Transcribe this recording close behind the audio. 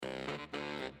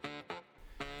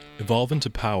Evolve into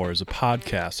Power is a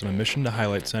podcast on a mission to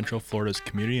highlight Central Florida's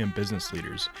community and business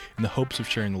leaders in the hopes of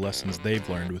sharing the lessons they've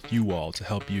learned with you all to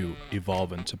help you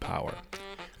evolve into power.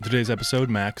 In today's episode,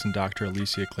 Max and Dr.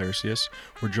 Alicia Clarcius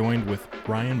were joined with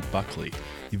Ryan Buckley,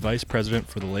 the Vice President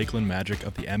for the Lakeland Magic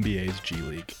of the NBA's G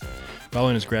League.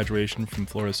 Following his graduation from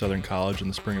Florida Southern College in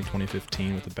the spring of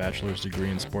 2015 with a bachelor's degree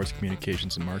in sports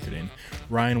communications and marketing,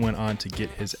 Ryan went on to get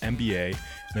his MBA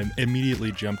and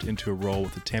immediately jumped into a role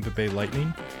with the Tampa Bay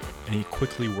Lightning, and he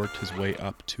quickly worked his way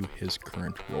up to his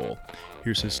current role.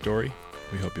 Here's his story.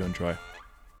 We hope you enjoy.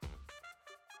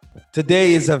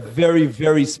 Today is a very,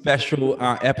 very special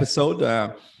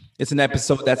episode. It's an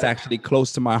episode that's actually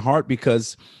close to my heart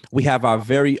because we have our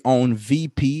very own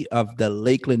VP of the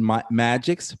Lakeland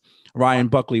Magics, Ryan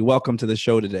Buckley. Welcome to the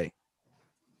show today.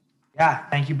 Yeah,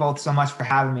 thank you both so much for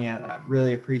having me. I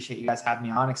really appreciate you guys having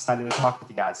me on. Excited to talk with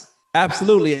you guys.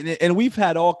 Absolutely. And we've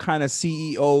had all kind of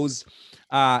CEOs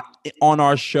on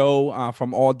our show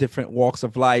from all different walks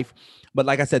of life. But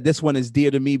like I said, this one is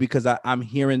dear to me because I'm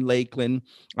here in Lakeland.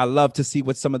 I love to see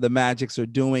what some of the Magics are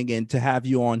doing, and to have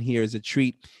you on here is a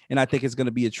treat. And I think it's going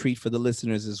to be a treat for the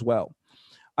listeners as well.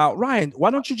 Ryan,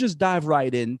 why don't you just dive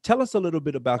right in? Tell us a little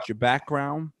bit about your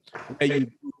background, where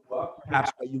you grew up,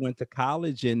 perhaps where you went to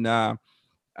college, and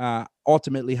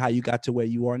ultimately how you got to where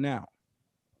you are now.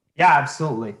 Yeah,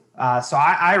 absolutely. So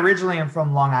I originally am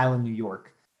from Long Island, New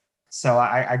York. So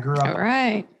I grew up. All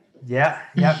right. Yeah.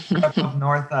 Grew up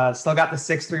north. Still got the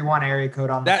 631 area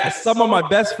code on that. Some of my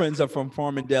best friends are from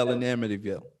Farmingdale and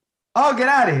Amityville. Oh, get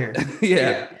out of here.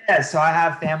 Yeah. So I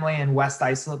have family in West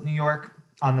Islip, New York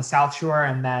on the South Shore.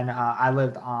 And then I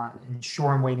lived in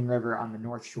Shoreham Wading River on the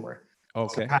North Shore.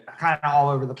 Okay. So kind of all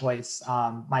over the place.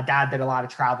 My dad did a lot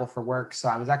of travel for work. So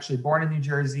I was actually born in New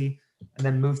Jersey and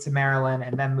then moved to Maryland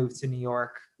and then moved to New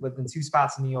York, lived in two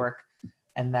spots in New York,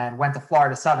 and then went to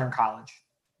Florida Southern College.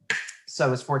 So I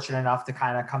was fortunate enough to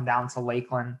kind of come down to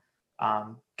Lakeland,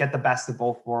 get the best of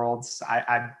both worlds.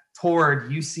 I toured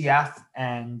UCF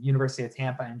and University of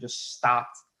Tampa and just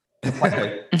stopped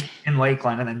in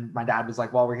Lakeland. And then my dad was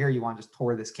like, well, we're here. You want to just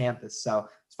tour this campus? So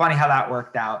it's funny how that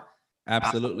worked out.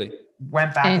 Absolutely.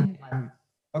 Went back.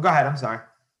 Go ahead. I'm sorry.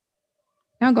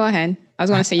 No, go ahead. I was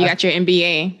going to say you got your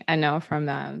MBA, I know, from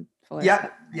the Florida.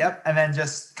 Yep. And then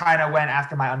just kind of went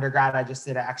after my undergrad. I just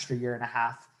did an extra year and a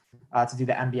half to do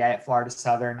the MBA at Florida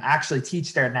Southern. I actually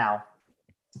teach there now.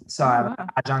 So I'm an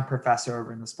adjunct professor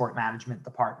over in the sport management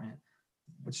department,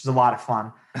 which is a lot of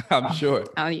fun. I'm sure.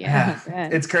 Oh, yeah.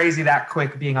 It's crazy that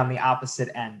quick being on the opposite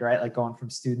end, right? Like going from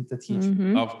student to teacher.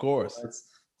 Mm-hmm. Of course. It's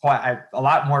a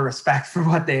lot more respect for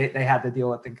what they had to deal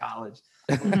with in college.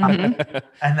 Mm-hmm.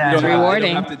 And then you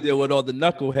rewarding. don't have to deal with all the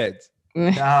knuckleheads.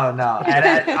 No. And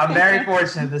I'm very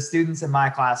fortunate. The students in my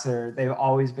class they've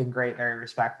always been great, very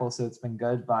respectful. So it's been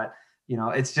good, but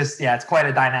it's just, it's quite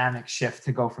a dynamic shift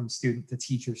to go from student to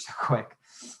teacher so quick.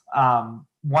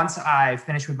 Once I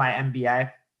finished with my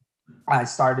MBA, I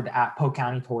started at Polk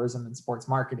County Tourism and Sports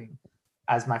Marketing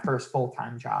as my first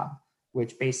full-time job,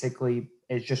 which basically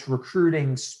is just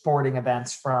recruiting sporting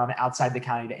events from outside the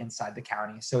county to inside the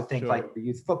county. So think like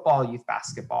youth football, youth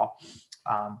basketball.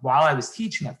 While I was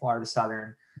teaching at Florida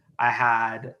Southern, I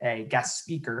had a guest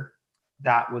speaker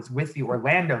that was with the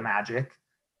Orlando Magic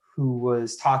who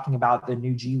was talking about the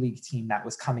new G League team that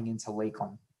was coming into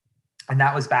Lakeland. And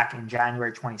that was back in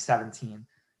January 2017.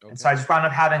 Okay. And so I just wound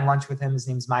up having lunch with him. His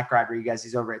name's Mike Rodriguez.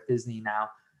 He's over at Disney now.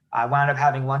 I wound up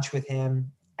having lunch with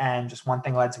him, and just one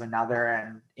thing led to another,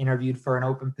 and interviewed for an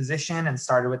open position and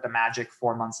started with the Magic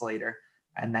 4 months later,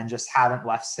 and then just haven't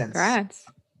left since. Congrats.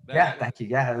 Yeah, thank you.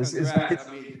 Yeah, it was I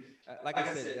mean, like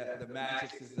I said, the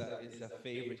Magic is a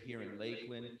favorite here in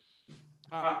Lakeland.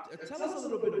 Tell us a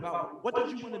little bit about what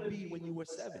did you want to be when you were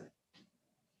 7?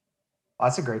 Well,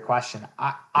 that's a great question.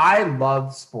 I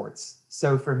love sports.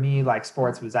 So for me, like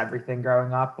sports was everything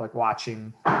growing up, like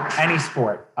watching any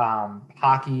sport,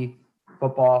 hockey,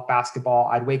 football, basketball.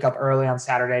 I'd wake up early on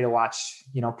Saturday to watch,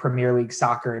 Premier League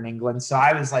soccer in England. So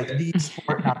I was like the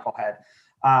sport knucklehead.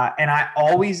 And I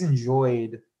always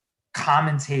enjoyed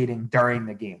commentating during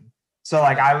the game. So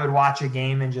like I would watch a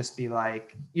game and just be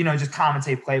like, just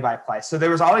commentate play by play. So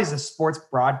there was always a sports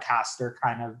broadcaster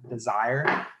kind of desire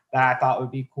that I thought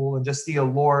would be cool. And just the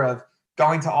allure of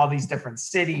going to all these different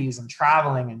cities and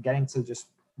traveling and getting to just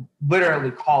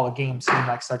literally call a game seemed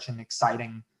like such an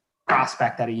exciting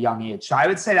prospect at a young age. So I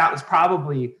would say that was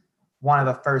probably one of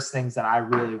the first things that I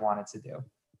really wanted to do.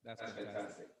 That's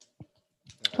fantastic.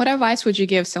 What advice would you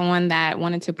give someone that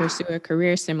wanted to pursue a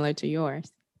career similar to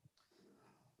yours?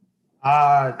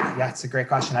 Yeah, it's a great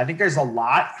question. I think there's a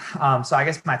lot. So I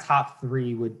guess my top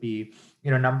 3 would be,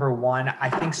 number one, I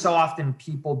think so often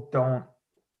people don't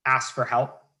ask for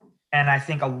help. And I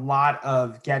think a lot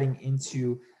of getting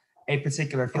into a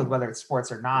particular field, whether it's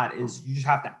sports or not, is you just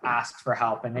have to ask for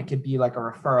help. And it could be like a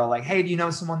referral, like, hey, do you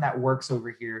know someone that works over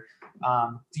here?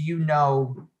 Do you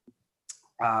know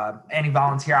any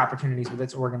volunteer opportunities with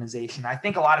this organization? I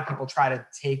think a lot of people try to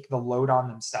take the load on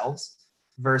themselves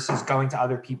versus going to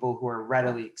other people who are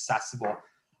readily accessible.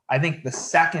 I think the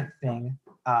second thing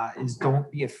is don't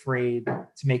be afraid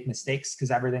to make mistakes, because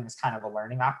everything is kind of a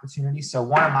learning opportunity. So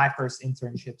one of my first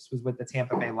internships was with the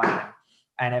Tampa Bay Lightning,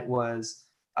 and it was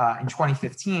in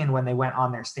 2015 when they went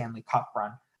on their Stanley Cup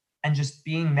run. And just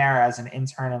being there as an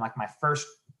intern and like my first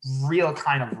real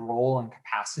kind of role and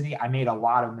capacity, I made a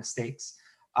lot of mistakes,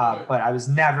 but I was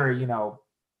never,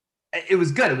 it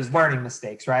was good. It was learning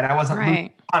mistakes, right? I wasn't losing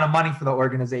a ton of money for the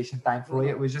organization, thankfully.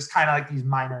 It was just kind of like these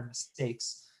minor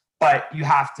mistakes, but you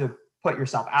have to put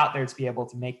yourself out there to be able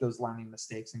to make those learning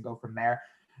mistakes and go from there.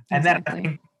 And then I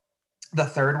think the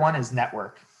third one is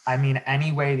network. I mean,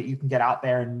 any way that you can get out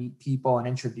there and meet people and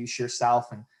introduce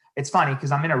yourself. And it's funny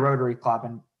because I'm in a Rotary Club,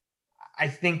 and I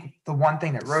think the one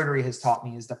thing that Rotary has taught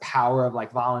me is the power of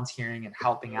like volunteering and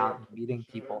helping out and meeting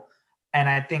people. And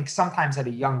I think sometimes at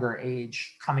a younger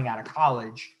age, coming out of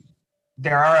college,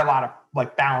 there are a lot of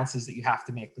like balances that you have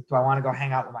to make. Do I want to go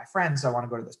hang out with my friends? Do I want to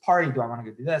go to this party? Do I want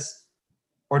to go do this?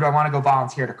 Or do I want to go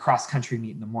volunteer to cross country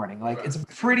meet in the morning? Like it's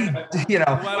pretty, right.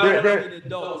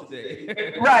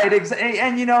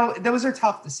 And those are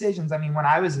tough decisions. I mean, when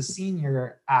I was a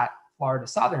senior at Florida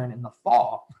Southern in the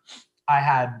fall,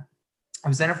 I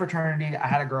was in a fraternity, I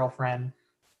had a girlfriend,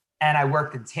 and I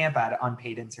worked in Tampa at an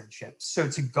unpaid internship. So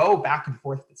to go back and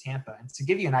forth to Tampa, and to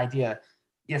give you an idea,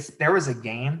 if there was a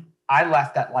game, I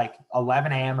left at like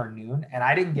 11 a.m. or noon, and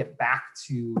I didn't get back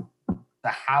to the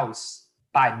house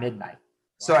by midnight.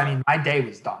 So, I mean, my day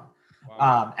was done.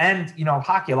 Wow. And,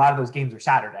 hockey, a lot of those games are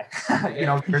Saturday,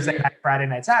 Thursday night, Friday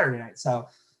night, Saturday night. So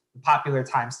popular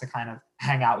times to kind of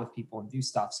hang out with people and do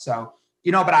stuff. So,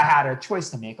 but I had a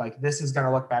choice to make. Like, this is going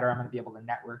to look better. I'm going to be able to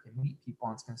network and meet people,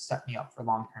 and it's going to set me up for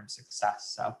long-term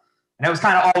success. So, and it was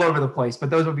kind of all over the place, but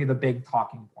those would be the big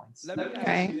talking points. Let me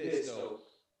ask you this, though.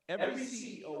 Every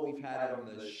CEO we've had on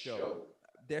the show,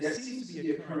 there seems to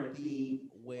be a current theme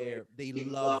where they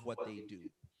love what they do.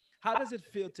 How does it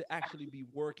feel to actually be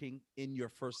working in your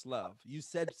first love? You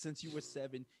said since you were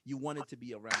 7, you wanted to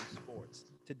be around sports.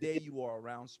 Today you are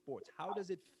around sports. How does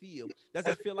it feel? Does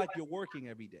it feel like you're working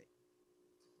every day?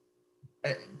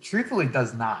 Truthfully, it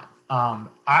does not.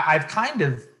 I've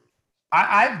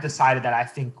decided that I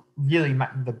think really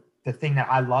the thing that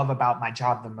I love about my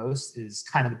job the most is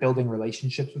kind of building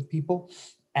relationships with people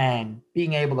and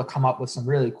being able to come up with some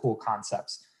really cool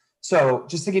concepts. So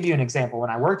just to give you an example,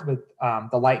 when I worked with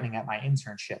the Lightning at my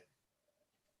internship,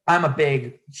 I'm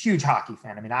a huge hockey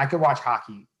fan. I mean, I could watch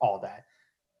hockey all day.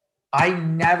 I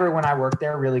never, when I worked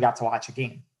there, really got to watch a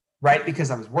game, right? Because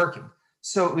I was working.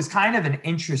 So it was kind of an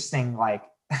interesting,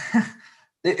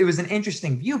 it was an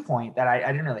interesting viewpoint that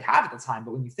I didn't really have at the time.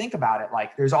 But when you think about it,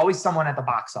 like there's always someone at the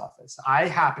box office. I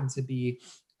happened to be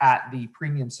at the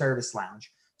premium service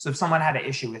lounge. So if someone had an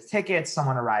issue with tickets,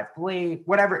 someone arrived late,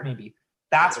 whatever it may be,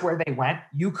 that's where they went.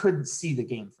 You couldn't see the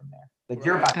game from there. Like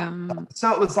you're about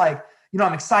so it was like,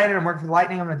 I'm excited. I'm working for the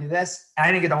Lightning. I'm going to do this. And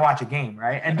I didn't get to watch a game,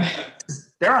 right? And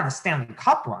they're on the Stanley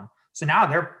Cup run. So now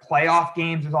they're playoff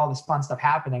games. There's all this fun stuff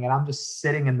happening. And I'm just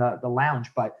sitting in the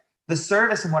lounge. But the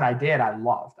service and what I did, I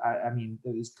loved. I mean,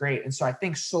 it was great. And so I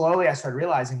think slowly I started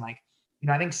realizing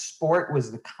I think sport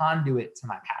was the conduit to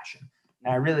my passion.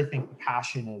 And I really think the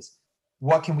passion is,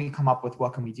 what can we come up with?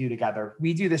 What can we do together?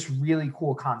 We do this really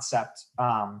cool concept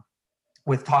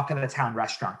with Talk of the Town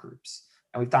restaurant groups.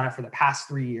 And we've done it for the past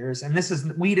 3 years. And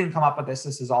we didn't come up with this.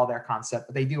 This is all their concept,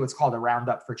 but they do what's called a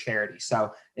roundup for charity.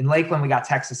 So in Lakeland, we got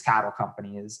Texas Cattle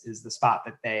Company is the spot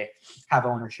that they have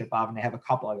ownership of. And they have a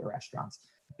couple other restaurants.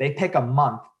 They pick a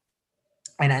month.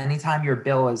 And anytime your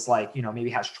bill is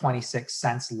maybe has 26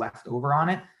 cents left over on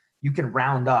it, you can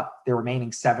round up the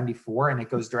remaining 74 and it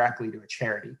goes directly to a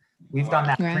charity. We've done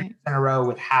that 3 years in a row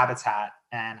with Habitat,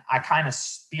 and I kind of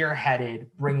spearheaded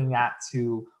bringing that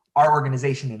to our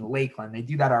organization in Lakeland. They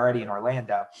do that already in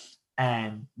Orlando,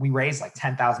 and we raise like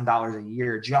 $10,000 a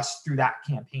year just through that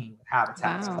campaign with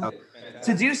Habitat. Wow.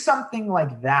 So to do something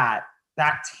like that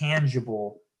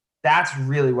tangible, that's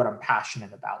really what I'm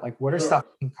passionate about. Like, what are stuff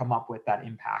you can come up with that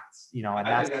impacts, and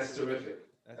I think that's terrific.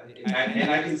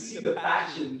 And I can see the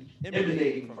passion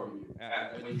emanating from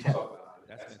you when you talk about it.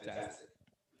 That's fantastic.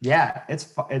 Yeah,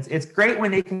 it's great when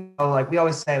they can go, like we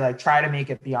always say, like try to make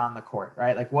it beyond the court,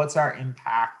 right? Like what's our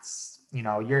impacts?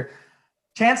 Your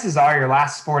chances are your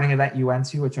last sporting event you went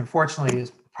to, which unfortunately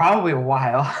is Probably a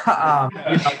while.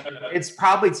 It's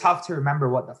probably tough to remember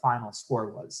what the final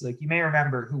score was. Like, you may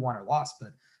remember who won or lost,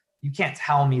 but you can't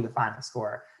tell me the final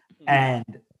score. And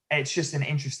it's just an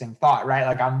interesting thought, right?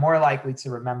 Like, I'm more likely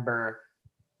to remember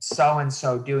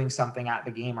so-and-so doing something at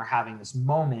the game or having this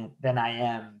moment than I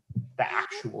am the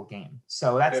actual game.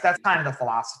 So that's kind of the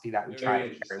philosophy that we try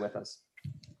to carry with us.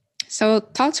 So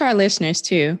talk to our listeners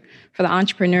too, for the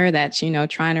entrepreneur that's,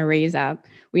 trying to raise up.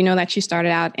 We know that you started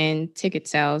out in ticket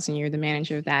sales and you're the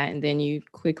manager of that. And then you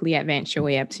quickly advanced your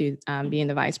way up to being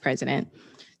the vice president.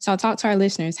 So I'll talk to our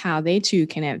listeners how they too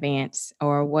can advance,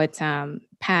 or what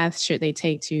paths should they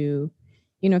take to,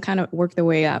 kind of work their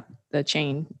way up the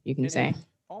chain, you can say.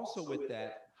 Also with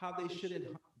that, how they shouldn't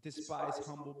despise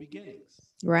humble beginnings.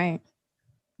 Right.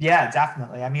 Yeah,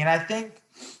 definitely. I mean, I think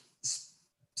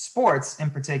sports in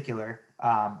particular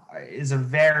is a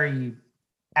very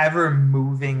ever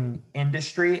moving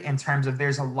industry in terms of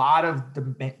there's a lot of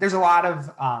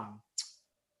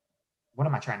what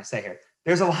am I trying to say here?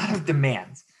 There's a lot of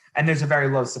demand and there's a very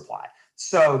low supply.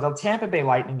 So the Tampa Bay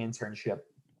Lightning internship,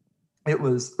 it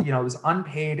was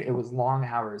unpaid, it was long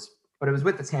hours, but it was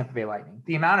with the Tampa Bay Lightning.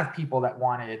 The amount of people that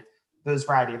wanted those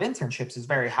variety of internships is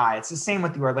very high. It's the same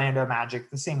with the Orlando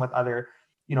Magic, the same with other,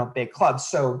 big clubs.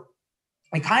 So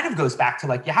it kind of goes back to,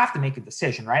 like, you have to make a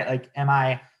decision, right? Like, am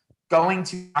I going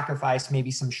to sacrifice maybe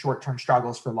some short-term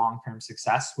struggles for long-term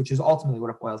success, which is ultimately what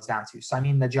it boils down to. So, I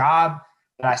mean, the job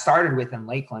that I started with in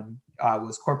Lakeland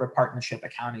was corporate partnership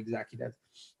account executive.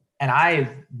 And I've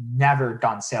never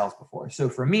done sales before. So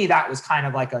for me, that was kind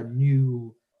of like a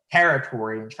new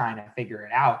territory and trying to figure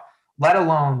it out, let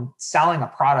alone selling a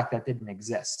product that didn't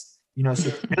exist. So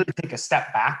to really take a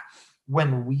step back,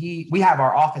 when we have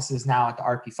our offices now at the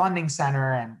RP Funding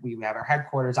Center and we have our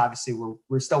headquarters, obviously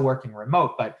we're still working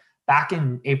remote, but back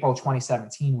in April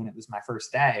 2017, when it was my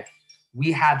first day,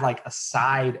 we had like a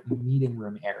side meeting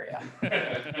room area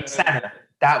center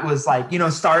that was like,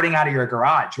 starting out of your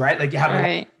garage, right? Like you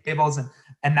have tables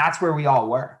and that's where we all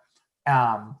were.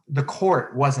 The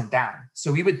court wasn't down.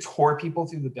 So we would tour people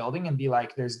through the building and be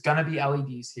like, there's going to be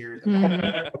LEDs here.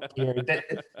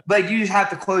 Like, you just have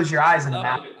to close your eyes and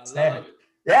imagine it's there.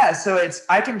 Yeah. So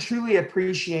I can truly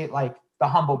appreciate like the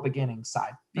humble beginning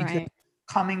side, because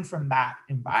coming from that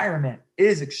environment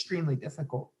is extremely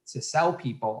difficult to sell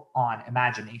people on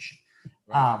imagination.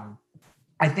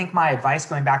 I think my advice,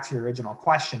 going back to your original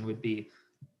question, would be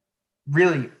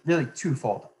really, really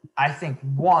twofold. I think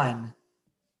one,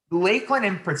 Lakeland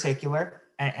in particular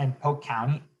and Polk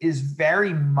County is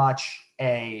very much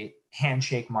a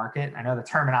handshake market. I know the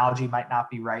terminology might not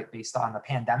be right based on the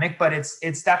pandemic, but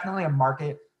it's definitely a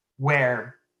market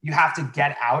where you have to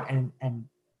get out and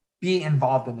be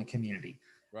involved in the community.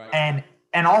 Right.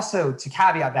 And also, to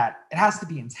caveat that, it has to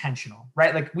be intentional,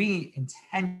 right? Like, we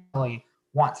intentionally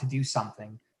want to do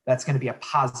something that's going to be a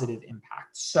positive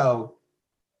impact. So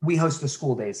we host a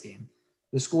school days game.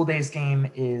 The school days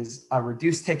game is a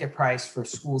reduced ticket price for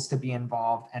schools to be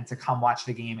involved and to come watch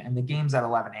the game. And the game's at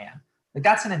 11 a.m. Like,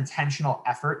 that's an intentional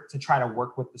effort to try to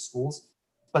work with the schools.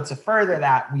 But to further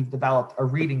that, we've developed a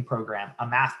reading program, a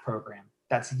math program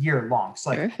that's year long.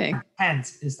 So like, the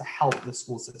intent is to help the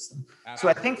school system. So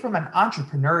I think from an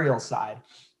entrepreneurial side,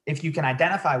 if you can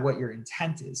identify what your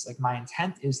intent is, like, my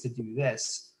intent is to do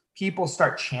this, people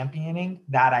start championing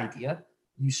that idea.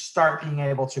 You start being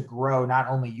able to grow not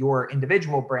only your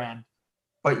individual brand,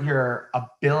 but your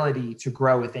ability to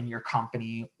grow within your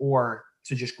company, or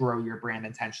to just grow your brand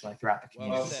intentionally throughout the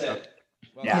community.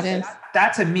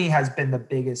 That to me has been the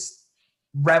biggest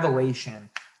revelation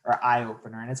or eye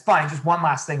opener. And it's funny, just one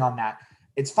last thing on that.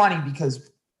 It's funny because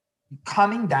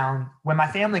coming down, when my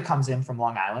family comes in from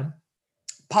Long Island,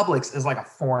 Publix is like a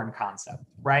foreign concept,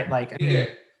 right? Like,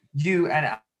 you and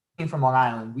I came from Long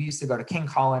Island, we used to go to King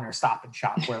Cullen or Stop and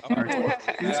Shop.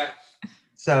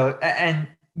 So, and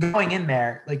going in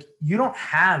there, like, you don't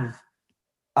have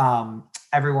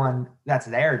everyone that's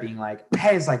there being like,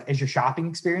 hey, is your shopping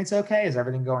experience okay? Is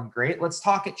everything going great? Let's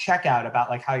talk at checkout about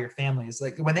like how your family is.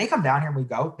 Like, when they come down here and we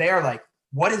go, they are like,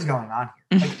 what is going on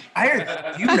here?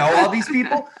 Like, do you know all these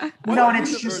people? And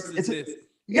it's just,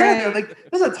 they're like,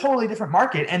 this is a totally different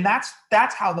market. And that's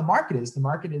how the market is. The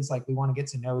market is like, we want to get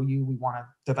to know you. We want to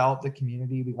develop the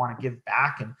community. We want to give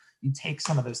back. And you take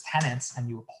some of those tenets and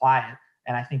you apply it.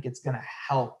 And I think it's going to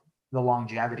help the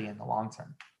longevity in the long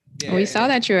term. We saw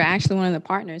that you were actually one of the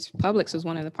partners. Publix was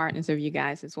one of the partners of you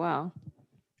guys as well.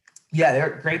 Yeah,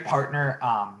 they're a great partner.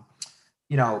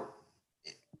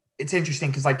 It's interesting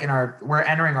because like we're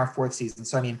entering our fourth season.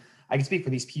 So, I mean, I can speak for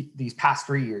these past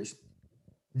 3 years.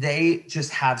 They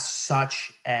just have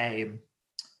such a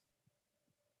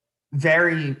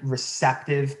very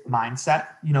receptive mindset.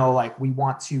 You know, like we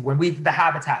want to, when the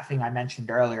Habitat thing I mentioned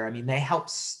earlier, I mean, they help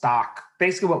stock.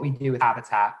 Basically what we do with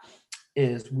Habitat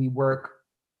is we work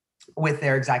with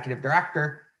their executive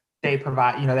director. They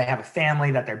provide, you know, they have a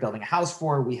family that they're building a house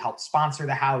for. We help sponsor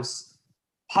the house.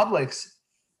 Publix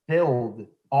filled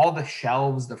all the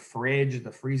shelves, the fridge,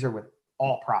 the freezer with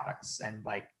all products, and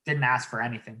like didn't ask for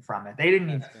anything from it.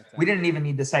 We didn't even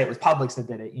need to say it was Publix that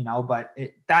did it, you know, but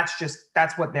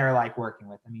that's what they're like working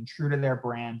with. I mean, true to their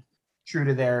brand, true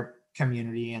to their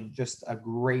community, and just a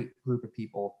great group of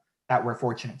people that we're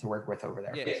fortunate to work with over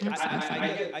there. Yeah,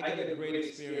 I get a great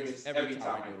experience every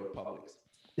time I go to Publix.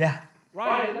 Yeah.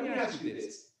 Ryan, let me ask you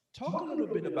this. Talk a little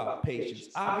bit about patience.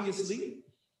 Obviously,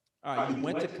 you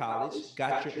went to college,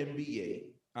 got your MBA.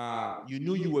 You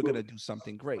knew you were going to do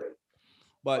something great.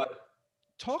 But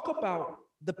talk about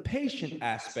the patient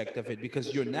aspect of it,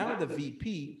 because you're now the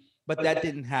VP, but that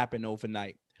didn't happen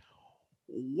overnight.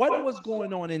 What was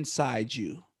going on inside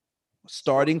you,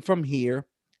 starting from here,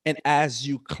 and as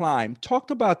you climb?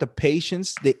 Talk about the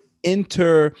patience, the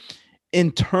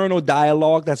internal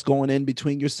dialogue that's going in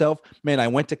between yourself. Man, I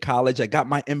went to college, I got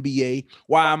my MBA.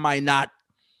 Why am I not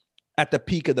at the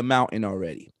peak of the mountain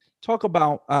already? Talk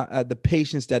about the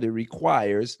patience that it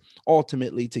requires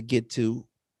ultimately to get to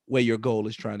where your goal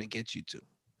is trying to get you to.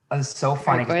 That's so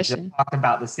funny. I just talked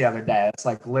about this the other day. It's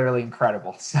like literally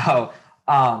incredible. So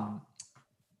I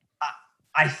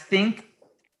think,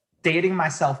 dating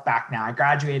myself back now, I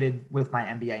graduated with my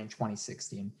MBA in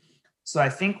 2016. So I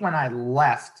think when I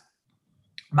left,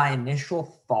 my initial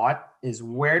thought is,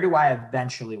 where do I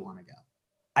eventually want to go?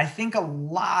 I think I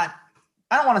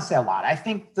don't want to say a lot. I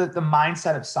think that the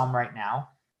mindset of some right now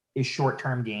is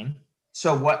short-term gain.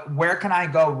 So where can I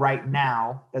go right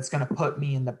now that's going to put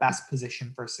me in the best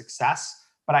position for success?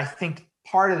 But I think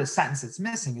part of the sentence that's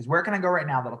missing is, where can I go right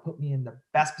now that'll put me in the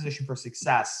best position for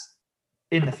success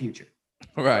in the future?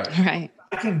 Right.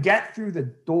 I can get through the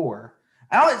door.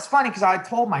 And it's funny because I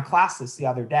told my class this the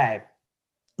other day.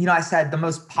 You know, I said the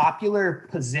most popular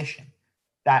position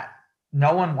that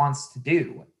no one wants to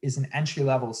do is an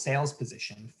entry-level sales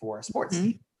position for a sports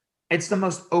team. It's the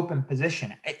most open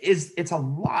position. It's a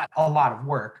lot of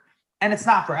work, and it's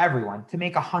not for everyone. To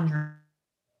make 100.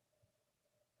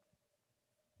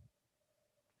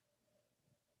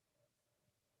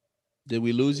 Did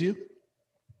we lose you?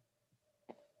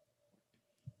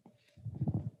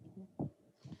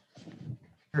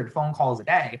 Phone calls a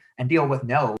day and deal with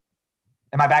no.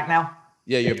 Am I back now?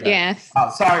 Yeah, you're back. Yes.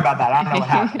 Oh, sorry about that. I don't know what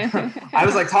happened. I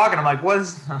was like talking. I'm like,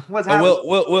 what's happening?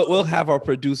 We'll have our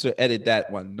producer edit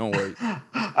that one. Don't worry.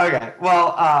 Okay.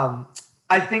 Well,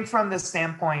 I think from this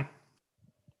standpoint,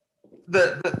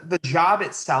 the job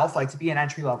itself, like to be an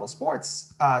entry-level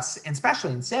sports,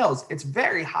 especially in sales, it's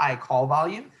very high call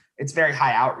volume, it's very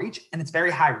high outreach, and it's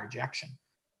very high rejection.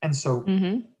 And so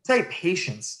say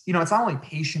patience, you know, it's not only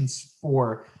patience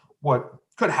for what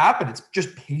could happen, it's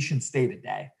just patience day to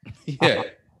day. Yeah.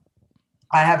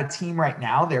 I have a team right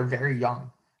now, they're very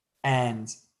young and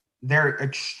they're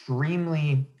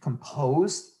extremely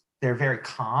composed. They're very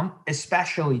calm,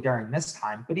 especially during this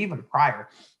time, but even prior.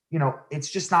 You know, it's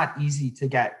just not easy to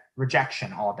get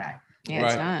rejection all day. Yeah,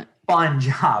 it's not. Fun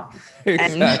job.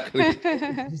 Exactly.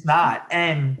 It's not.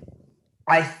 And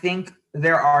I think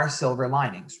there are silver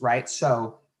linings, right?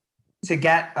 So to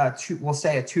get we'll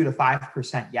say a 2 to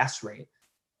 5% yes rate,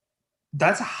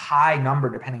 that's a high number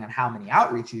depending on how many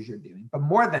outreaches you're doing. But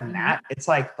more than that, it's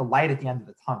like the light at the end of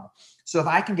the tunnel. So if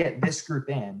I can get this group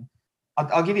in,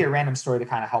 I'll give you a random story to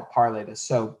kind of help parlay this.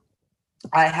 So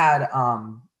I had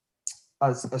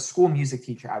a school music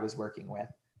teacher I was working with,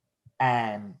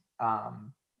 and I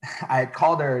had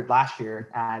called her last year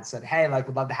and I said, hey, like,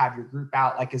 would love to have your group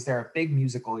out. Like, is there a big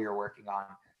musical you're working on?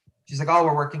 She's like, oh,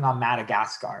 we're working on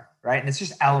Madagascar, right? And it's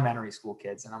just elementary school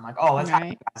kids. And I'm like, oh, let's have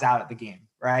you guys out at the game,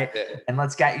 right? Yeah. And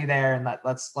let's get you there and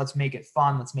let's make it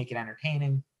fun. Let's make it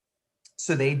entertaining.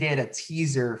 So they did a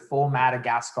teaser full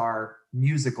Madagascar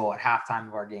musical at halftime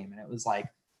of our game. And it was like,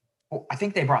 I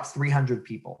think they brought 300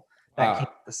 people that came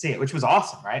to see it, which was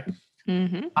awesome, right?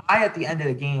 Mm-hmm. I, at the end of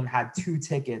the game, had 2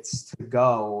 tickets to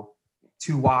go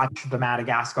to watch the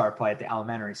Madagascar play at the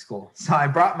elementary school. So I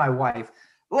brought my wife.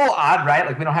 A little odd, right?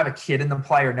 Like, we don't have a kid in the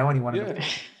play or know anyone in the play.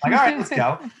 Like, all right, let's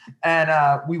go. And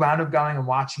we wound up going and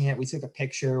watching it. We took a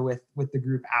picture with the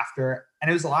group after,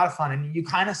 and it was a lot of fun. And you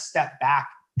kind of step back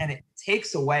and it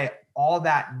takes away all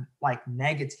that like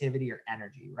negativity or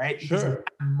energy, right? Because in that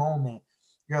moment,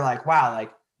 you're like, wow,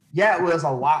 like, yeah, it was a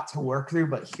lot to work through,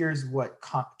 but here's what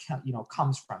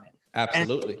comes from it.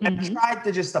 Absolutely. And I tried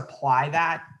to just apply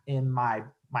that in my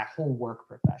whole work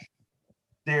profession.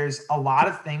 there's a lot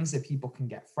of things that people can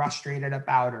get frustrated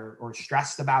about or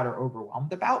stressed about or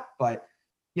overwhelmed about. But,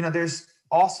 there's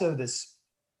also this,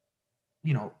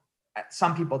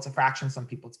 some people it's a fraction, some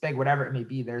people it's big, whatever it may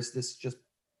be. There's this just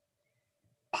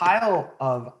pile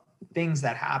of things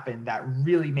that happen that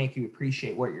really make you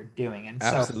appreciate what you're doing. And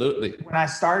absolutely. So when I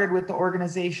started with the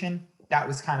organization, that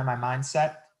was kind of my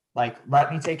mindset. Like,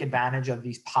 let me take advantage of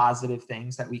these positive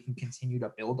things that we can continue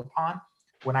to build upon.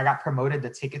 When I got promoted to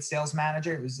ticket sales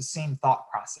manager, it was the same thought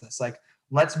process. Like,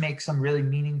 let's make some really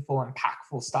meaningful,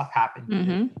 impactful stuff happen.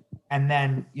 Mm-hmm. And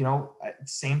then,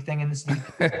 same thing in this new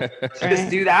just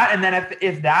do that. And then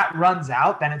if that runs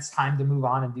out, then it's time to move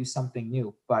on and do something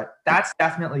new. But that's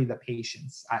definitely the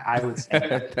patience, I would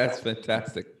say. That's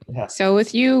fantastic. Yeah. So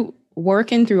with you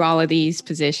working through all of these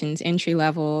positions, entry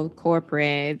level,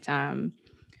 corporate,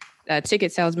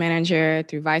 ticket sales manager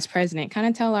through vice president, kind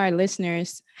of tell our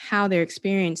listeners how their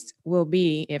experience will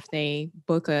be if they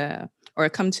book or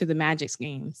come to the Magix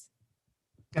games.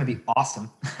 It's going to be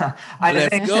awesome.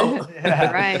 Let's go.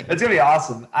 Yeah, Right. It's going to be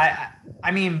awesome.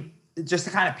 I mean, just to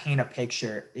kind of paint a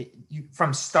picture,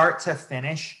 from start to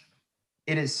finish,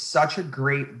 it is such a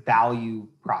great value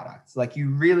product. Like, you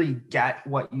really get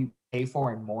what you pay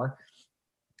for and more.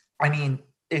 I mean,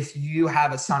 if you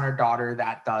have a son or daughter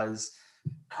that does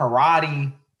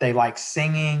karate, they like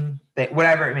singing,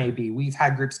 whatever it may be. We've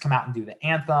had groups come out and do the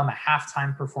anthem, a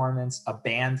halftime performance, a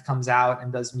band comes out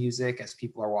and does music as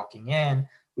people are walking in.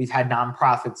 We've had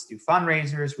nonprofits do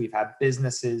fundraisers. We've had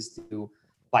businesses do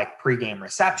like pregame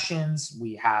receptions.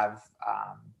 We have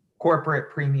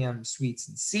corporate premium suites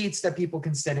and seats that people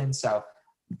can sit in. So,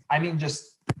 I mean,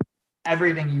 just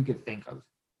everything you could think of.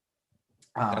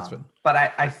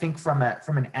 But I think from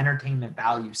an entertainment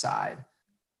value side,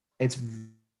 it's.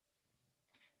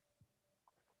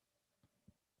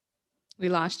 We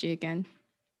lost you again.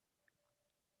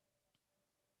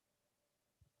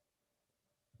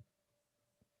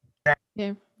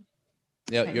 Yeah.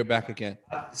 Yeah, you're back again.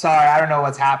 Sorry, I don't know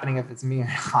what's happening, if it's me or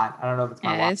not. I don't know if it's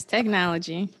my Yeah, it's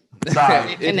technology.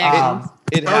 Sorry. It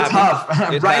So tough.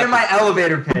 Right in my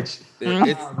elevator pitch.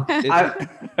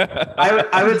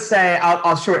 I would say,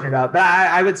 I'll shorten it up, but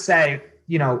I would say,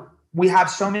 we have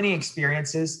so many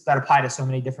experiences that apply to so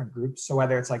many different groups. So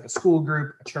whether it's like a school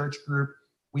group, a church group,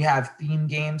 we have theme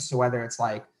games. So whether it's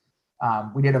like,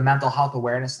 we did a mental health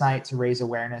awareness night to raise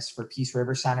awareness for Peace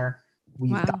River Center.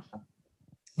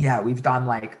 We've done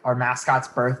like our mascot's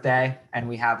birthday, and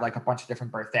we have like a bunch of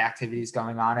different birthday activities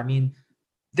going on. I mean,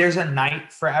 there's a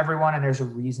night for everyone and there's a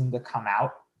reason to come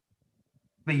out,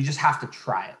 but you just have to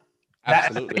try it.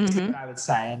 Absolutely. That's what I would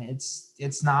say. And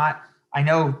it's not, I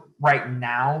know right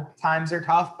now times are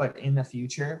tough, but in the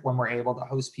future, when we're able to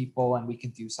host people and we can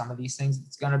do some of these things,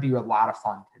 it's going to be a lot of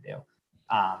fun to do.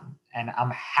 And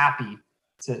I'm happy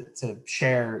to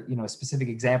share, specific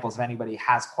examples if anybody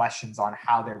has questions on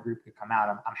how their group could come out.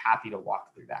 I'm happy to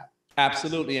walk through that.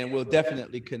 Absolutely. And we'll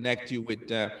definitely connect you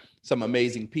with some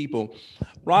amazing people.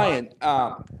 Ryan,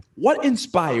 what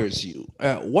inspires you?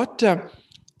 What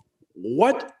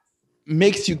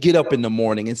makes you get up in the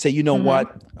morning and say, you know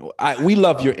what? We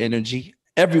love your energy.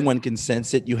 Everyone can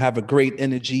sense it. You have a great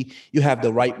energy. You have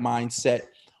the right mindset.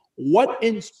 What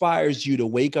inspires you to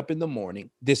wake up in the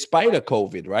morning, despite a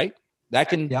COVID, right? That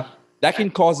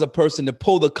can cause a person to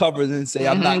pull the covers and say,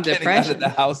 I'm not getting out of the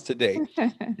house today.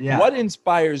 Yeah. What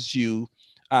inspires you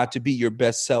to be your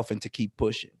best self and to keep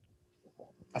pushing?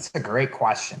 That's a great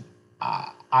question.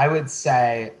 I would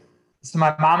say, so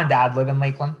my mom and dad live in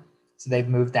Lakeland. So they've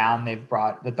moved down, they've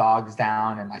brought the dogs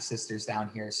down and my sister's down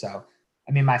here. So,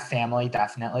 I mean, my family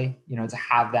definitely, to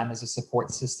have them as a support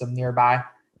system nearby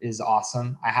is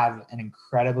awesome. I have an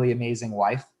incredibly amazing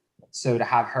wife. So to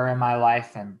have her in my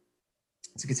life and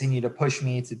to continue to push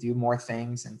me to do more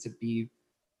things and to be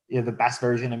the best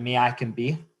version of me I can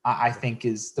be, I think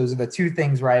those are the two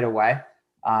things right away.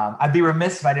 I'd be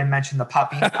remiss if I didn't mention the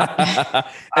puppy.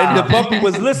 And the puppy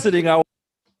was listening.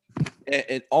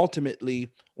 And ultimately,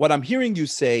 what I'm hearing you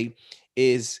say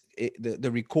is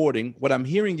the recording. What I'm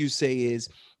hearing you say is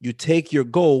you take your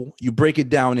goal, you break it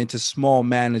down into small,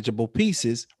 manageable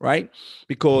pieces, right?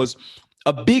 Because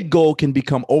a big goal can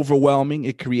become overwhelming.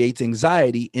 It creates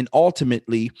anxiety and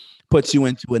ultimately puts you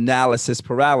into analysis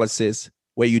paralysis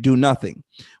where you do nothing.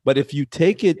 But if you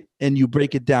take it and you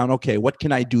break it down, okay, what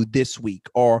can I do this week?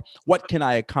 Or what can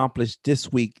I accomplish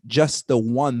this week? Just the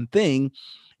one thing,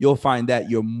 you'll find that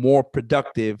you're more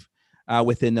productive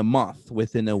within a month,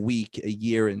 within a week, a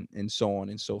year, and so on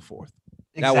and so forth.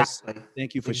 Exactly.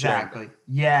 Thank you for sharing.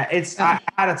 Yeah, I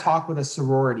had a talk with a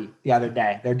sorority the other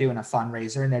day. They're doing a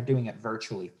fundraiser and they're doing it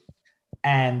virtually.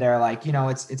 And they're like,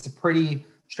 it's a pretty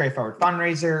straightforward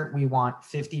fundraiser. We want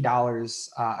 $50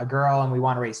 a girl, and we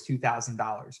want to raise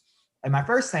 $2,000. And my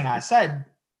first thing I said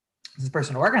to the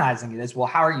person organizing it is, well,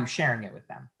 how are you sharing it with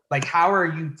them? Like, how are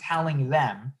you telling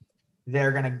them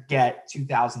they're going to get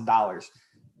 $2,000?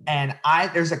 And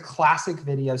there's a classic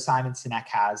video Simon Sinek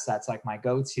has that's like my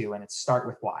go-to, and it's start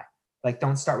with why. Like,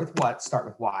 don't start with what, start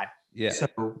with why. Yeah.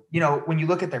 So, you know, when you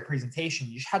look at their presentation,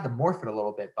 you just had to morph it a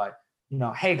little bit, but you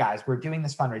know, hey guys, we're doing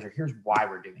this fundraiser. Here's why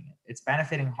we're doing it. It's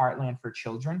benefiting Heartland for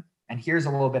children. And here's a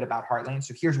little bit about Heartland.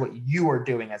 So here's what you are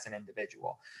doing as an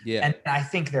individual. Yeah. And I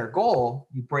think their goal,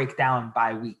 you break down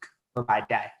by week or by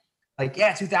day. Like,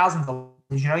 yeah, 2,000,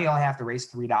 you know, you only have to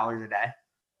raise $3 a day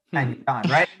and you're done,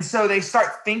 right? And so they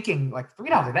start thinking like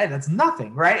 $3 a day, that's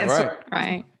nothing, right? And so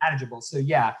right. manageable. So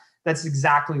yeah, that's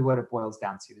exactly what it boils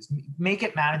down to, is make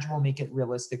it manageable, make it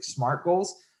realistic, SMART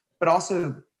goals, but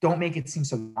also don't make it seem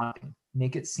so daunting.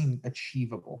 Make it seem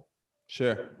achievable.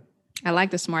 Sure. I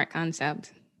like the SMART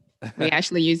concept. We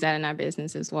actually use that in our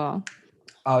business as well.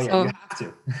 Oh yeah, So, you have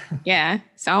to. Yeah.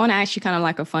 So I want to ask you kind of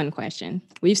like a fun question.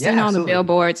 We've seen all the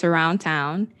billboards around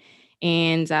town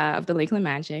and of the Lakeland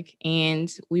Magic. And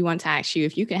we want to ask you,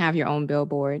 if you could have your own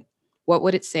billboard, what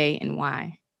would it say and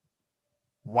why?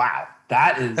 Wow.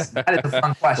 That is a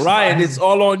fun question. Ryan, it's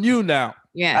all on you now.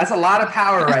 Yeah. That's a lot of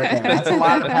power right there. That's a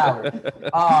lot of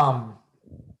power.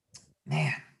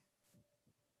 Man.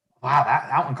 Wow,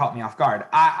 that one caught me off guard.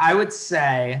 I would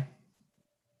say,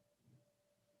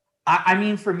 I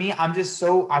mean, for me, I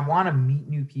want to meet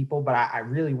new people, but I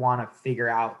really want to figure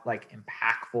out like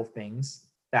impactful things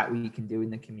that we can do in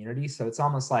the community. So it's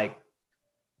almost like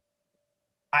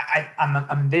I'm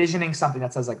envisioning something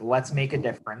that says like, let's make a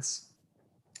difference.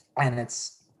 And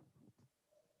it's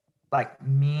like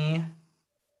me,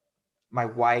 my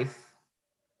wife,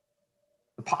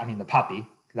 the puppy.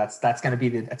 That's going to be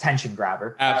the attention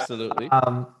grabber. Absolutely.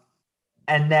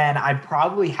 And then I'd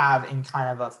probably have in kind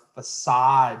of a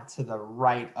facade to the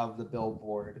right of the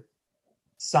billboard,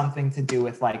 something to do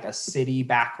with like a city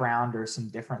background or some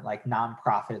different like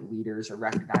nonprofit leaders or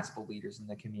recognizable leaders in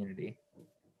the community.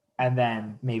 And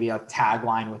then maybe a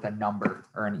tagline with a number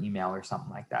or an email or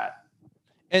something like that.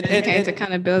 And to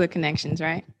kind of build the connections,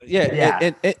 right? Yeah.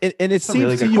 And it seems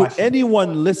really to good you, question.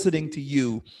 anyone listening to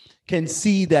you can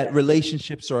see that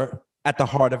relationships are at the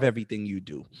heart of everything you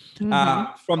do.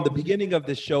 From the beginning of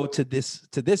the show to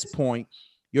this point,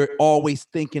 you're always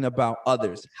thinking about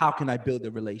others. How can I build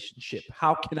a relationship?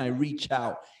 How can I reach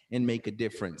out and make a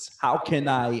difference? How can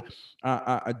I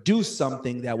do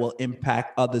something that will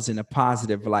impact others in a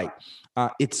positive light?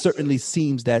 It certainly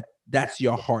seems that that's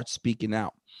your heart speaking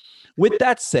out. With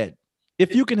that said,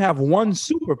 if you can have one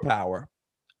superpower,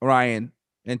 Ryan,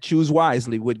 and choose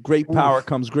wisely, with great power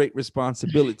comes great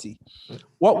responsibility,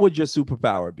 what would your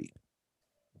superpower be?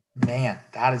 Man,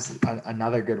 that is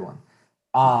another good one.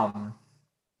 I'm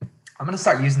going to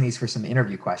start using these for some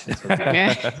interview questions. With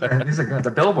you. These are good.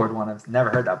 The billboard one, I've never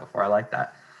heard that before. I like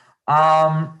that. If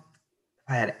I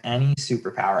had any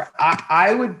superpower,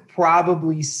 I would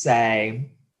probably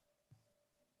say,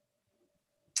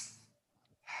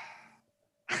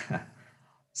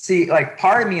 see, like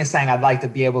part of me is saying I'd like to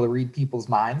be able to read people's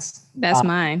minds. That's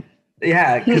mine.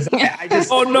 Yeah, because I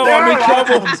just. Oh no, I'm in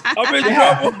trouble. I'm in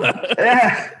trouble.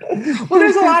 Yeah. Well,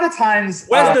 there's a lot of times.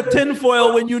 Where's the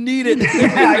tinfoil when you need it?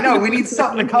 Yeah, I know. We need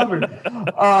something to cover.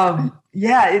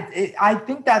 I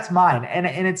think that's mine,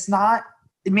 and it's not.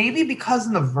 Maybe because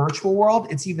in the virtual world,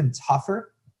 it's even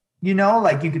tougher. You know,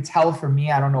 like you could tell for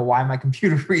me, I don't know why my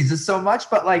computer freezes so much,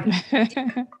 but like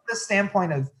from the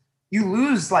standpoint of you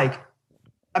lose like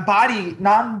a body,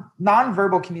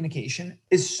 non-verbal communication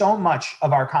is so much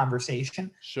of our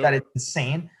conversation that it's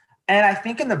insane. And I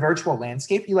think in the virtual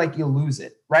landscape, you lose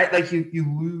it, right? Like you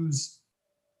lose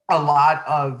a lot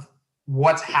of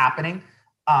what's happening.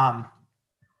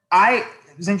 It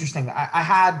was interesting. I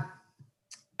had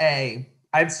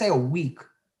I'd say a week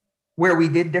where we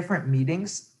did different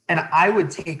meetings and I would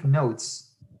take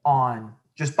notes on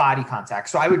just body contact.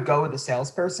 So I would go with a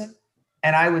salesperson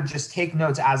and I would just take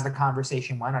notes as the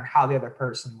conversation went on how the other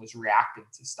person was reacting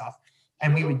to stuff.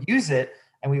 And we would use it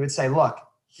and we would say, look,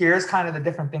 here's kind of the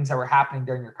different things that were happening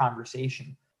during your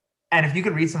conversation. And if you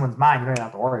could read someone's mind, you don't even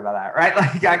have to worry about that, right?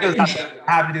 Like I goes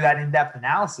have to do that in-depth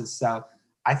analysis. So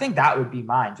I think that would be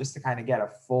mine, just to kind of get a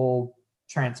full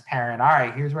transparent, all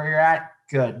right, here's where you're at.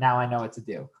 Good. Now I know what to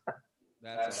do.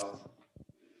 That's awesome.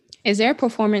 Is there a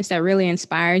performance that really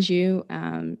inspired you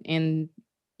in,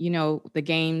 the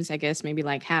games, I guess, maybe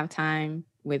like halftime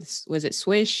with, was it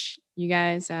Swish, you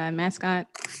guys, mascot?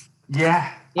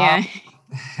 Yeah. Yeah.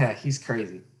 Yeah, he's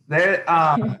crazy. There,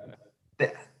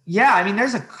 Yeah, I mean,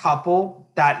 there's a couple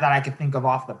that I could think of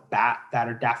off the bat that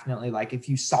are definitely like, if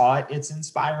you saw it, it's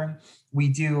inspiring. We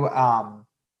do a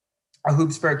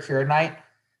Hoops for a Cure night.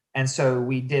 And so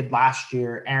we did last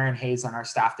year. Aaron Hayes on our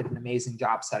staff did an amazing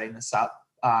job setting this up.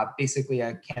 Basically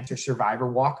a cancer survivor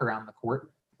walk around the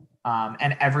court.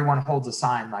 And everyone holds a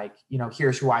sign like,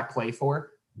 here's who I play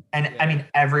for. And I mean,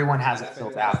 everyone has it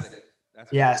filled out.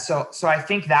 Yeah. So I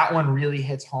think that one really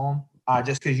hits home.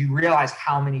 Just because you realize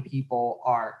how many people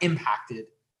are impacted,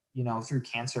 through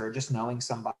cancer, or just knowing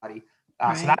somebody.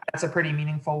 Right. So that's a pretty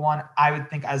meaningful one. I would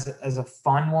think as a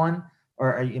fun one,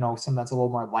 or something that's a little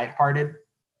more lighthearted.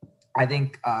 I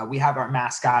think we have our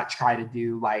mascot try to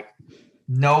do like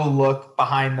no look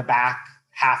behind the back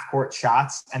half court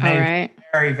shots, and they're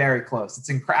very, very close.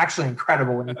 It's actually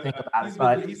incredible when you think about it.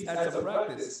 But he's had some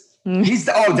practice.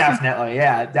 Definitely,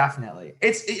 yeah, definitely.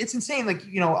 It's insane. Like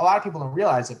a lot of people don't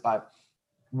realize it, but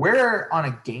we're on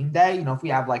a game day, if we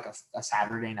have like a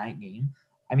Saturday night game,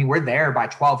 I mean, we're there by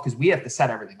 12 because we have to set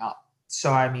everything up.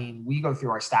 So, I mean, we go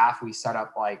through our staff, we set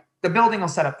up like the building will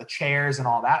set up the chairs and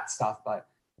all that stuff. But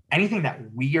anything that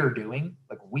we are doing,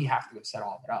 like we have to go set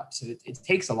all of it up. So it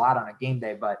takes a lot on a game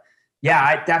day. But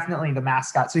yeah, definitely the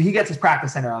mascot. So he gets his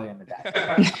practice in early in the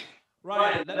day.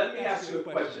 Ryan, let me ask you a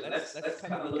question. Let's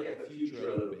kind of look at the future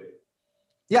a little bit.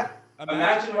 Yeah.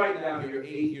 Imagine right now you're 8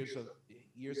 years of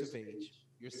age.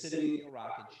 You're sitting in a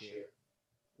rocking chair.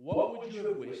 What would you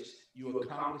have wished you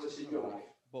accomplished in your life,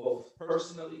 both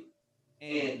personally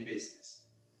and business?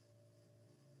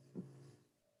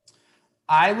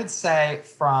 I would say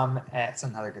it's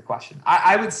another good question.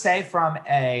 I would say from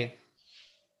a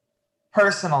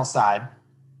personal side,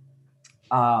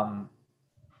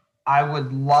 I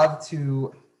would love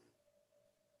to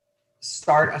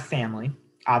start a family.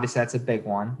 Obviously, that's a big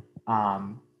one.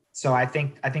 So I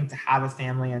think to have a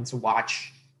family and to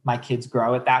watch my kids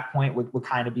grow at that point would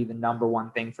kind of be the number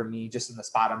one thing for me, just in the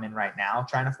spot I'm in right now,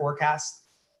 trying to forecast.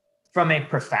 From a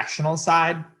professional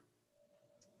side,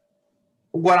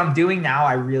 what I'm doing now,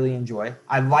 I really enjoy.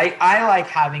 I like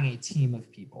having a team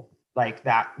of people like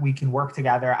that. We can work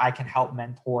together. I can help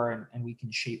mentor and we can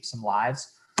shape some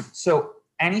lives. So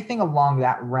anything along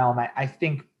that realm, I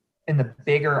think in the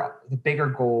bigger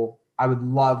goal, I would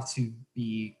love to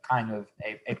be kind of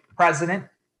a president,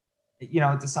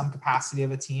 to some capacity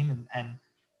of a team. And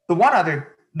the one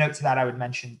other note to that I would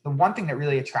mention, the one thing that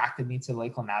really attracted me to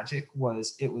Lakeland Magic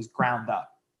was it was ground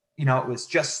up. It was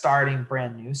just starting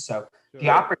brand new. So the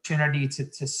opportunity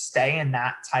to stay in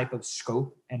that type of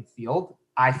scope and field,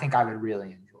 I think I would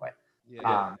really enjoy.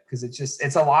 Because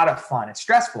it's a lot of fun. It's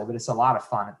stressful, but it's a lot of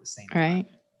fun at the same time. Right.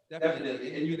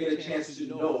 Definitely. And you get a chance to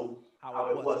know how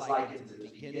it was like in the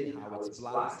beginning, how it's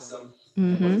blossomed,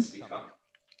 Mm-hmm. and what it's become.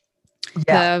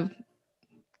 Yeah.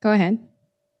 Go ahead.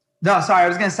 No, sorry. I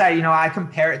was going to say, I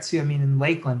compare it to, in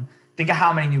Lakeland, think of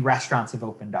how many new restaurants have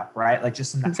opened up, right? Like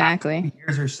just in the past few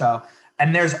years or so.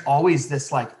 And there's always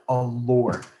this like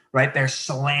allure, right? They're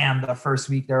slammed the first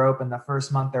week they're open, the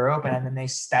first month they're open, and then they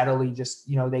steadily just,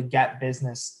 they get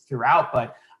business throughout.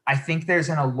 But I think there's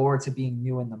an allure to being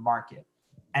new in the market.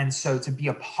 And so to be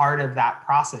a part of that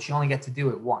process, you only get to do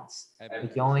it once.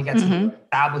 Like you only get to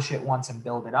establish it once and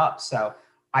build it up. So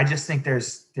I just think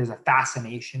there's a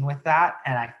fascination with that.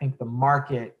 And I think the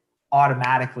market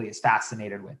automatically is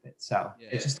fascinated with it. So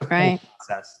it's just a cool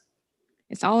process.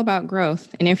 It's all about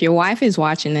growth. And if your wife is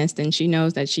watching this, then she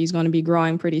knows that she's going to be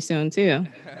growing pretty soon too.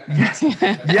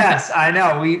 Yes, I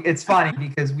know. It's funny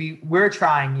because we're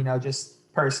trying,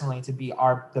 just personally to be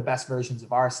the best versions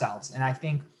of ourselves. And I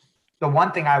think the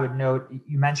one thing I would note,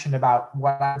 you mentioned about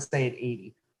what I would say at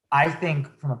 80. I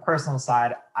think from a personal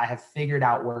side, I have figured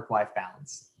out work-life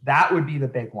balance. That would be the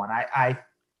big one.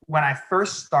 When I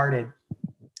first started,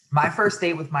 my first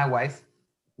date with my wife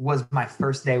was my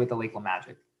first day with the Lakeland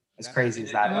Magic. As crazy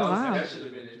as that is. Oh, wow.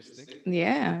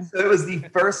 Yeah. So it was the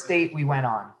first date we went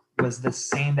on was the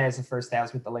same day as the first day I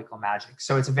was with the Lakeland Magic.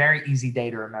 So it's a very easy day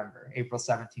to remember, April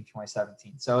 17th,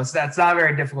 2017. So that's not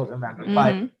very difficult to remember.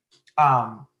 But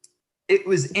it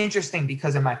was interesting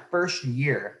because in my first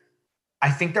year,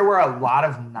 I think there were a lot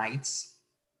of nights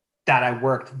that I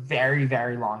worked very,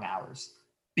 very long hours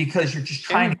because you're just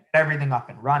trying to get everything up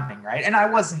and running, right? And I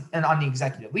wasn't on the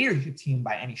executive leadership team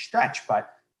by any stretch,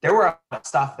 but there were a lot of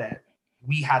stuff that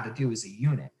we had to do as a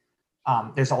unit.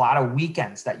 There's a lot of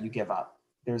weekends that you give up.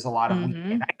 There's a lot of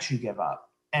weekend nights you give up.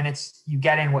 And you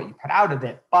get in what you put out of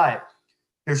it, but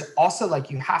there's also like,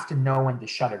 you have to know when to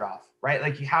shut it off, right?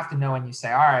 Like you have to know when you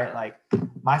say, all right, like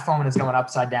my phone is going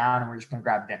upside down and we're just going to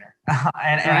grab dinner.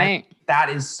 and that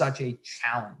is such a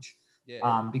challenge.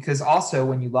 Because also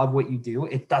when you love what you do,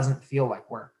 it doesn't feel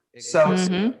like work. So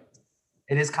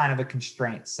it is kind of a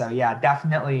constraint. So yeah,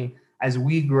 definitely as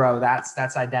we grow, that's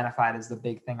identified as the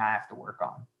big thing I have to work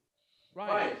on.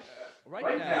 Right.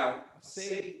 Right now,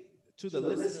 say to the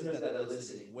listeners that are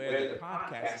listening where the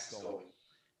podcast is going,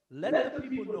 let the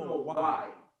people know why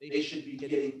they should be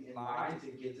getting in line to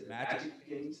get to Magic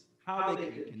games, how they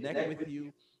can connect with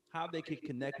you, how they can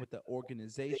connect with the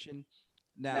organization.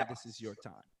 Now, this is your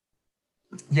time.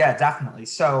 Yeah, definitely.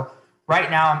 So right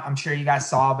now, I'm sure you guys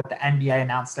saw, but the NBA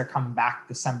announced they're coming back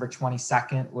December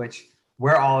 22nd, which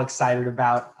we're all excited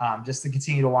about, just to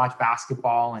continue to watch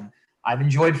basketball. And I've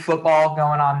enjoyed football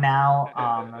going on now.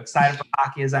 I'm excited for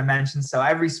hockey, as I mentioned. So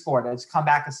every sport, just come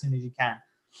back as soon as you can.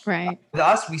 Right. With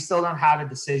us, we still don't have a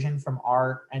decision from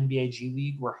our NBA G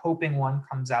League. We're hoping one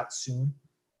comes out soon,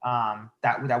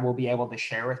 that we'll be able to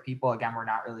share with people. Again, we're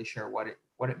not really sure what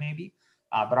it may be,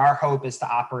 but our hope is to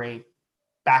operate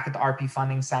back at the RP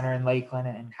Funding Center in Lakeland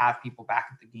and have people back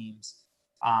at the games.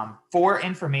 For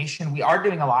information, we are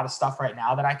doing a lot of stuff right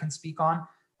now that I can speak on.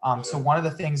 So one of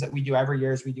the things that we do every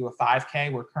year is we do a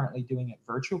 5K. We're currently doing it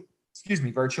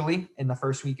virtually in the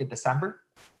first week of December.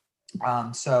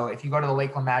 So if you go to the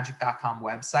lakelandmagic.com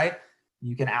website,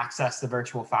 you can access the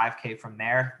virtual 5K from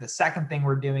there. The second thing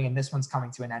we're doing, and this one's coming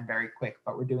to an end very quick,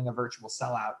 but we're doing a virtual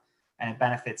sellout, and it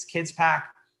benefits Kids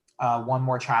Pack, One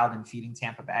More Child in Feeding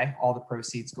Tampa Bay. All the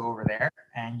proceeds go over there,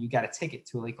 and you get a ticket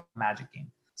to a Lakeland Magic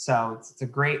game. So it's a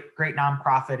great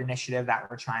nonprofit initiative that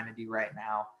we're trying to do right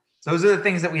now. So those are the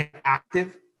things that we have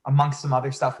active amongst some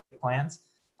other stuff with plans.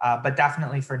 But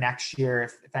definitely for next year,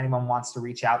 if anyone wants to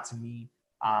reach out to me,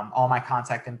 all my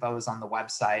contact info is on the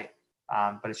website,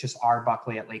 but it's just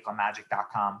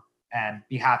rbuckley@lakelandmagic.com, and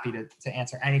be happy to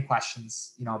answer any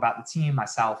questions, about the team,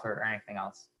 myself, or anything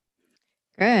else.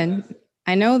 Good.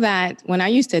 I know that when I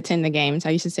used to attend the games, I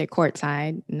used to sit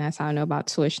courtside, and that's how I know about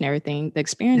tuition and everything. The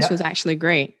experience was actually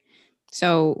great.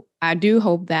 So I do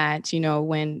hope that,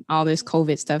 when all this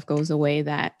COVID stuff goes away,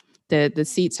 that the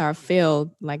seats are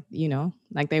filled like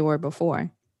they were before.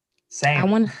 Same. I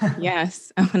want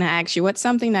to ask you, what's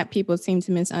something that people seem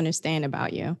to misunderstand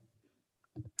about you?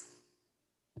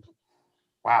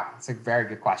 Wow, that's a very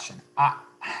good question.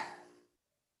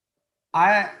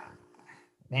 Man,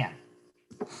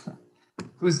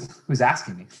 who's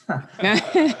asking me?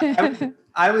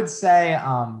 I would say,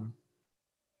 I'll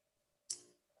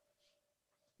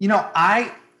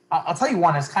tell you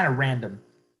one. It's kind of random.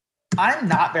 I'm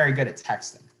not very good at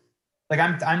texting. Like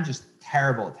I'm just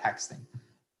terrible at texting,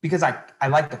 because I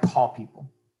like to call people.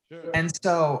 Sure. And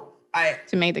so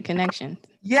to make the connection.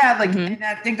 Yeah, and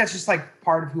I think that's just like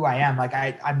part of who I am. Like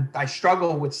I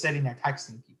struggle with sitting there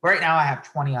texting people. Right now I have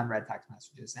 20 unread text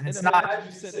messages, and it's not.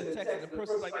 You send a text and the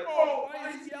person's like, "Oh, why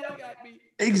is he yelling at me?"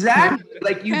 Exactly.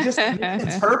 Like you just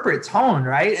interpret tone,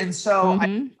 right? And so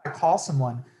I call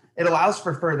someone. It allows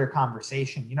for further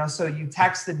conversation. So you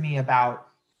texted me about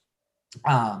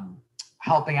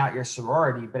helping out your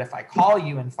sorority, but if I call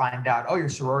you and find out, your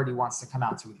sorority wants to come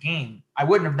out to a game, I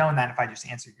wouldn't have known that if I just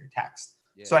answered your text.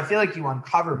 Yeah. So I feel like you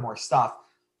uncover more stuff,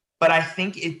 but I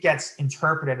think it gets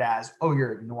interpreted as,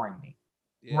 you're ignoring me.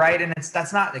 Yeah. Right. And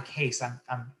that's not the case.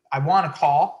 I want to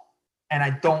call,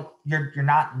 and you're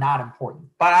not important,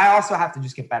 but I also have to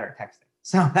just get better at texting.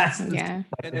 So that's And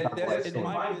in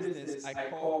my business, I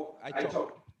talk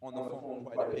on the phone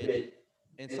quite a bit,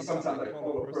 and sometimes I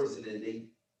call a person and they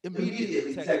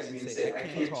immediately text me and say, "I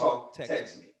can't talk,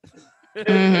 text me."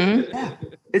 Yeah.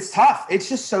 It's tough. It's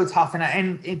just so tough.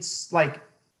 And it's like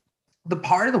the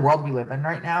part of the world we live in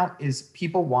right now is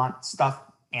people want stuff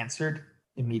answered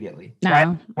immediately.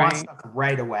 Right? Want stuff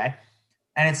right away.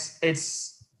 And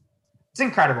it's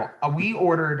incredible. We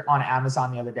ordered on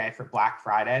Amazon the other day for Black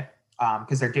Friday,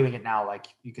 because they're doing it now. Like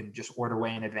you can just order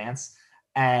way in advance.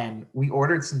 And we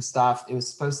ordered some stuff. It was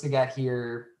supposed to get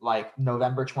here like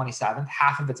November 27th.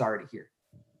 Half of it's already here.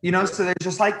 So there's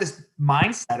just like this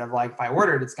mindset of like, if I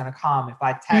ordered, it's going to come. If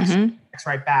I text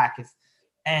right back.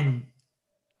 And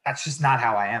that's just not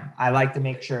how I am. I like to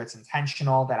make sure it's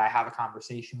intentional, that I have a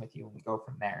conversation with you, and we go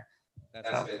from there. That's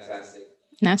fantastic.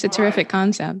 That's a terrific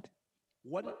concept.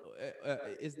 What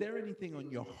is there anything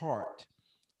on your heart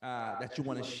that you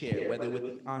want to share, whether with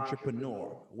the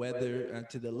entrepreneur, whether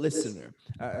to the listener,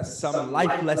 some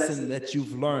life lesson that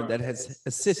you've learned that has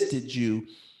assisted you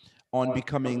on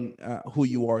becoming who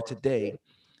you are today?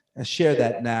 Share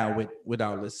that now with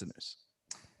our listeners.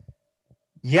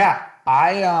 Yeah,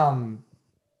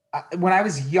 when I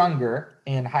was younger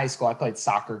in high school, I played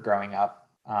soccer growing up.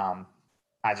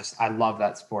 I love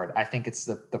that sport. I think it's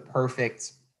the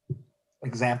perfect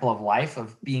example of life,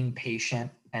 of being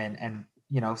patient and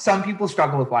some people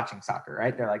struggle with watching soccer,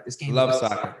 right? They're like, this game love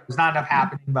soccer. There's not enough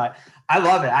happening, but I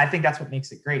love it. I think that's what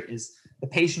makes it great, is the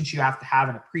patience you have to have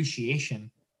and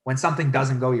appreciation when something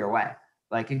doesn't go your way.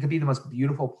 Like it could be the most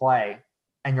beautiful play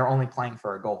and you're only playing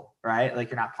for a goal, right? Like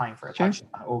you're not playing for a touchdown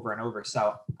over and over.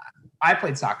 So I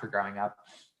played soccer growing up.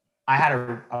 I had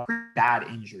a pretty bad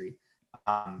injury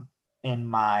in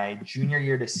my junior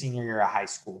year to senior year of high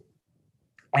school.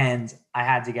 And I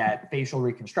had to get facial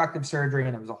reconstructive surgery,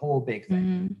 and it was a whole big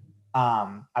thing.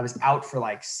 I was out for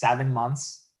like 7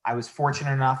 months. I was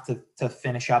fortunate enough to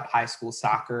finish up high school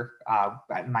soccer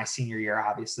my senior year,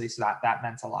 obviously. So that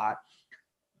meant a lot.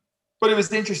 But it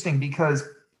was interesting because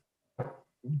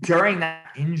during that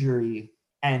injury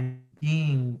and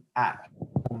being at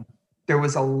home, there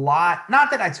was a lot,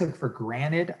 not that I took for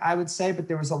granted, I would say, but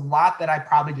there was a lot that I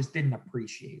probably just didn't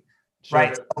appreciate. Sure.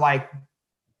 Right. So like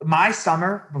my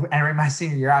summer, entering my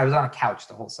senior year, I was on a couch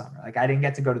the whole summer. Like I didn't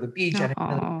get to go to the beach. I didn't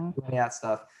really do any of that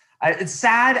stuff. It's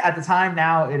sad at the time.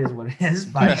 Now it is what it is.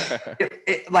 But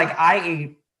like I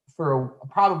ate for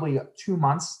probably 2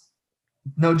 months.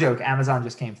 No joke. Amazon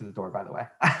just came to the door, by the way.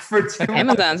 For 2 months.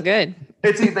 Amazon's good.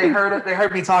 They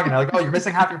heard me talking. They're like, oh, you're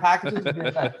missing half your packages.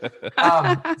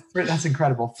 That's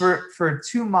incredible. For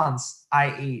 2 months,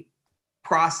 I ate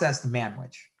processed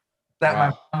manwich that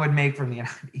my mom would make for me and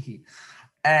I'd eat.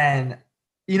 And,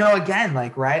 again,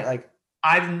 like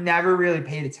I've never really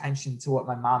paid attention to what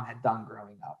my mom had done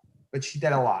growing up, but she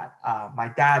did a lot.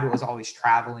 My dad was always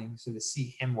traveling. So to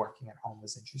see him working at home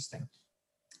was interesting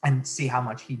and see how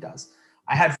much he does.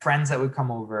 I had friends that would come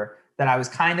over that I was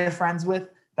kind of friends with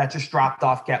that just dropped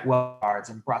off get well cards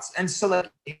and brought. And so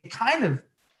like it kind of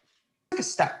took a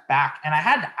step back, and I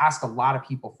had to ask a lot of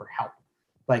people for help.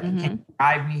 Like, can you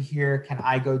drive me here? Can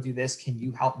I go do this? Can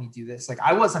you help me do this? Like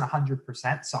I wasn't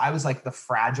 100%. So I was like the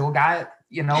fragile guy,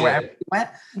 wherever he went.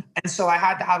 And so I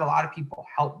had to have a lot of people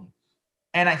help me.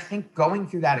 And I think going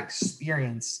through that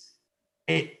experience,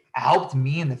 it helped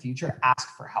me in the future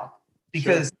ask for help.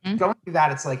 Because going through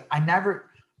that, it's like, I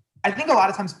think a lot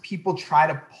of times people try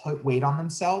to put weight on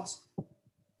themselves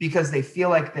because they feel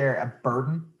like they're a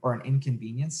burden or an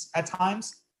inconvenience at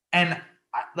times. And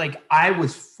I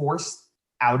was forced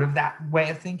out of that way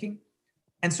of thinking.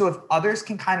 And so if others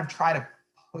can kind of try to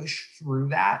push through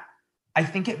that, I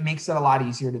think it makes it a lot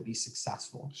easier to be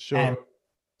successful. Sure. And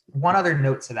one other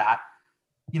note to that,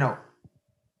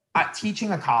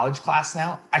 teaching a college class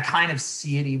now, I kind of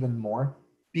see it even more.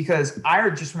 Because I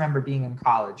just remember being in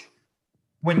college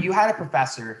when you had a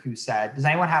professor who said, does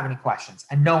anyone have any questions?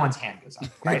 And no one's hand goes up,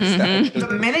 right?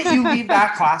 The minute you leave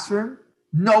that classroom,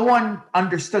 no one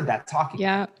understood that talking.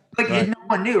 Yeah. No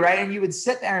one knew, right? And you would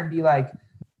sit there and be like,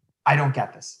 I don't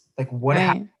get this. Like what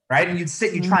happened, right? And you'd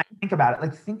sit, you try and think about it.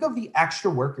 Like think of the extra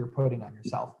work you're putting on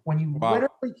yourself when you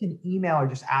literally can email or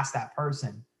just ask that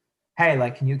person, hey,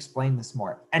 like, can you explain this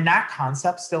more? And that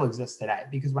concept still exists today,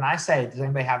 because when I say, does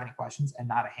anybody have any questions? And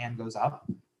not a hand goes up,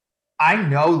 I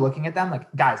know looking at them,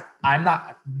 like, guys,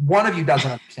 one of you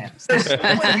doesn't understand this. There's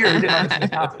someone here who didn't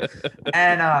understand.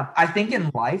 And I think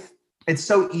in life, it's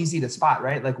so easy to spot,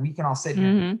 right? Like we can all sit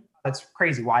here. That's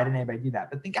crazy. Why didn't anybody do that?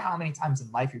 But think of how many times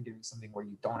in life you're doing something where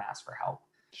you don't ask for help.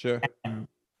 Sure. And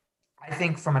I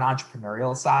think from an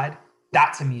entrepreneurial side,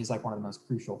 that to me is like one of the most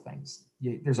crucial things.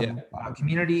 There's a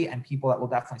community and people that will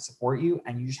definitely support you,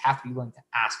 and you just have to be willing to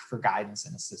ask for guidance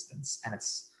and assistance. And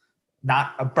it's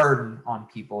not a burden on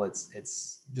people.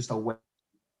 It's just a way.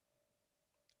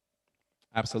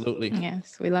 Absolutely.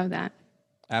 Yes, we love that.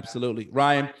 Absolutely.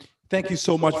 Ryan, thank you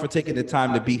so much for taking the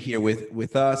time to be here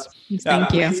with us.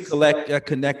 Thank you. Please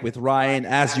connect with Ryan.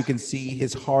 As you can see,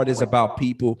 his heart is about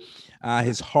people.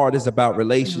 His heart is about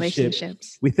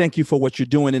relationships. We thank you for what you're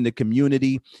doing in the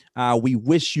community. We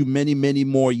wish you many, many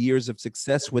more years of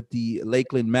success with the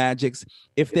Lakeland Magics.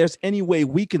 If there's any way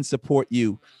we can support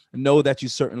you, know that you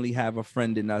certainly have a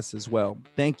friend in us as well.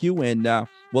 Thank you, and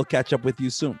we'll catch up with you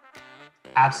soon.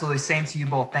 Absolutely. Same to you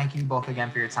both. Thank you both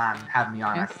again for your time and having me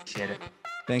on. Yes. I appreciate it.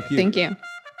 Thank you. Thank you.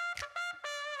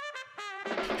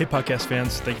 Hey, podcast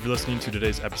fans. Thank you for listening to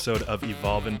today's episode of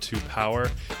Evolve into Power.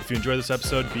 If you enjoyed this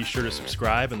episode, be sure to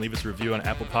subscribe and leave us a review on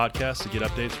Apple Podcasts to get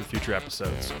updates for future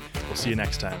episodes. We'll see you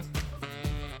next time.